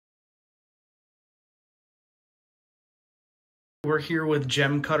We're here with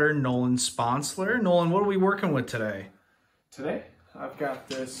gem cutter Nolan Sponsler. Nolan, what are we working with today? Today, I've got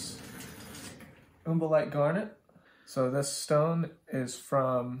this Umbalite Garnet. So this stone is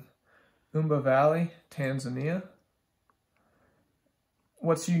from Umba Valley, Tanzania.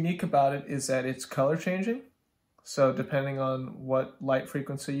 What's unique about it is that it's color changing. So depending on what light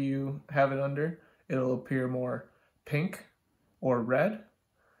frequency you have it under, it'll appear more pink or red.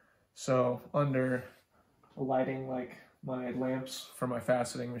 So under lighting like my lamps for my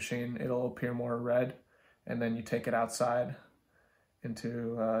faceting machine, it'll appear more red, and then you take it outside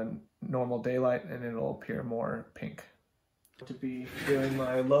into normal daylight and it'll appear more pink. To be doing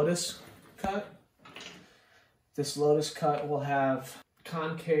my Lotus cut. This Lotus cut will have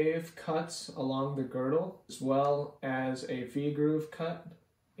concave cuts along the girdle as well as a V-groove cut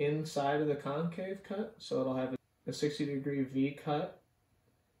inside of the concave cut. So it'll have a 60-degree V cut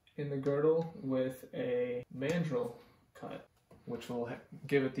in the girdle with a mandrel cut, which will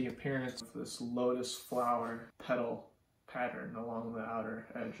give it the appearance of this lotus flower petal pattern along the outer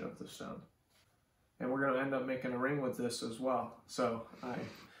edge of the stone. And we're going to end up making a ring with this as well. So I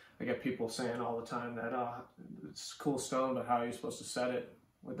get people saying all the time that it's a cool stone, but how are you supposed to set it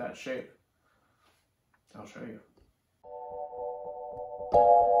with that shape? I'll show you.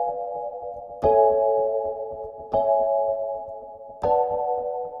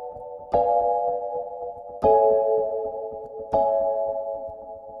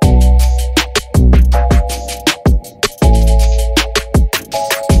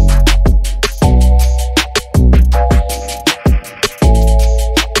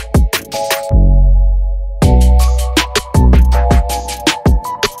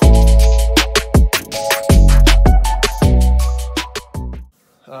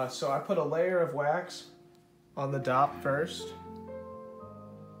 So I put a layer of wax on the dop first.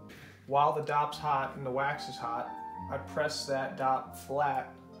 While the dop's hot and the wax is hot, I press that dop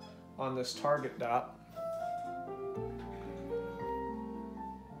flat on this target dop,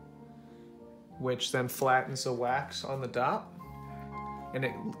 which then flattens the wax on the dop, and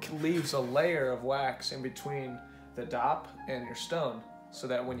it leaves a layer of wax in between the dop and your stone, so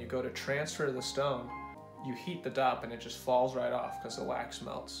that when you go to transfer the stone, you heat the dop and it just falls right off because the wax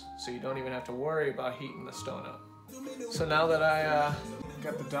melts. So you don't even have to worry about heating the stone up. So now that I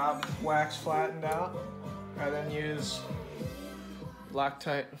got the dop wax flattened out, I then use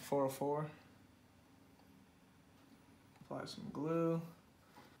Loctite 404. Apply some glue.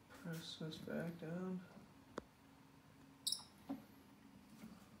 Press this back down. Make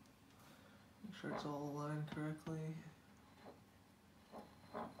sure it's all aligned correctly.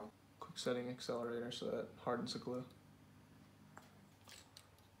 Quick setting accelerator so that hardens the glue.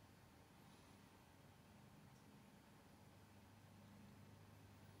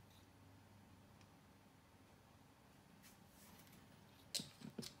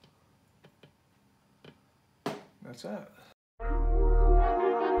 That's it.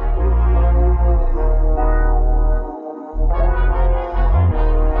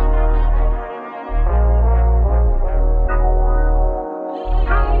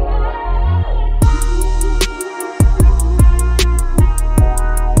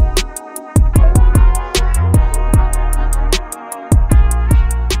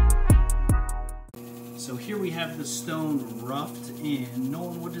 So here we have the stone roughed in.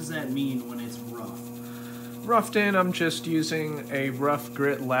 Nolan, what does that mean when it's rough? Roughed in, I'm just using a rough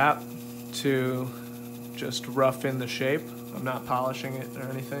grit lap to just rough in the shape. I'm not polishing it or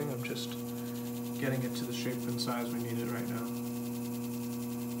anything, I'm just getting it to the shape and size we need it right now.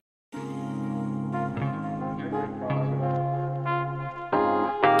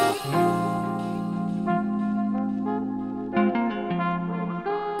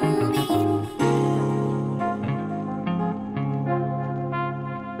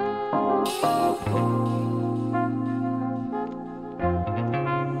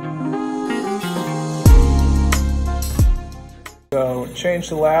 So change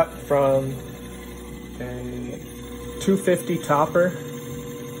the lap from a 250 topper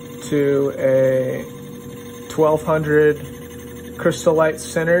to a 1200 crystallite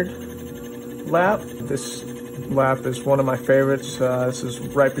centered lap. This lap is one of my favorites. This is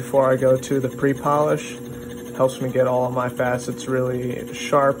right before I go to the pre-polish. Helps me get all of my facets really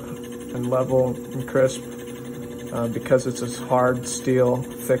sharp and level and crisp. Because it's a hard steel,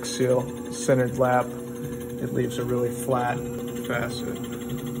 thick steel centered lap, it leaves a really flat facet.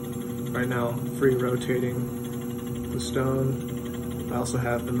 Right now, I'm free rotating the stone. I also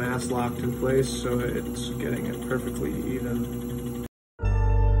have the mass locked in place, so it's getting it perfectly even.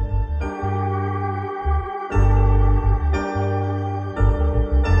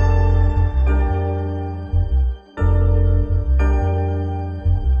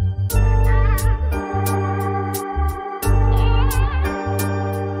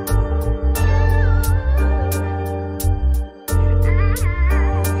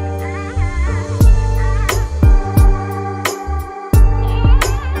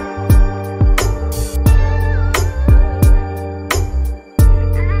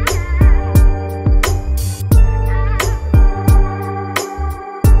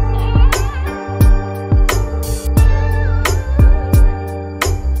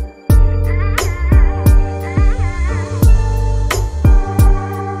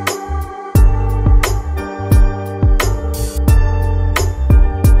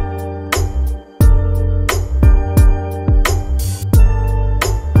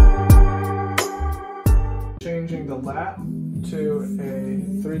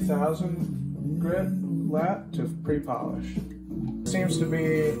 1000 grit lap to pre-polish. Seems to be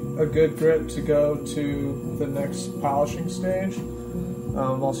a good grit to go to the next polishing stage.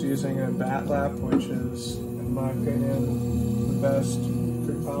 I'm also using a bat lap, which is, in my opinion, the best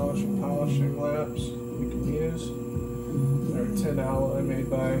pre-polish and polishing laps you can use. They're 10 alloy made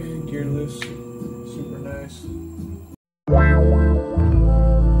by Lotus. Super nice.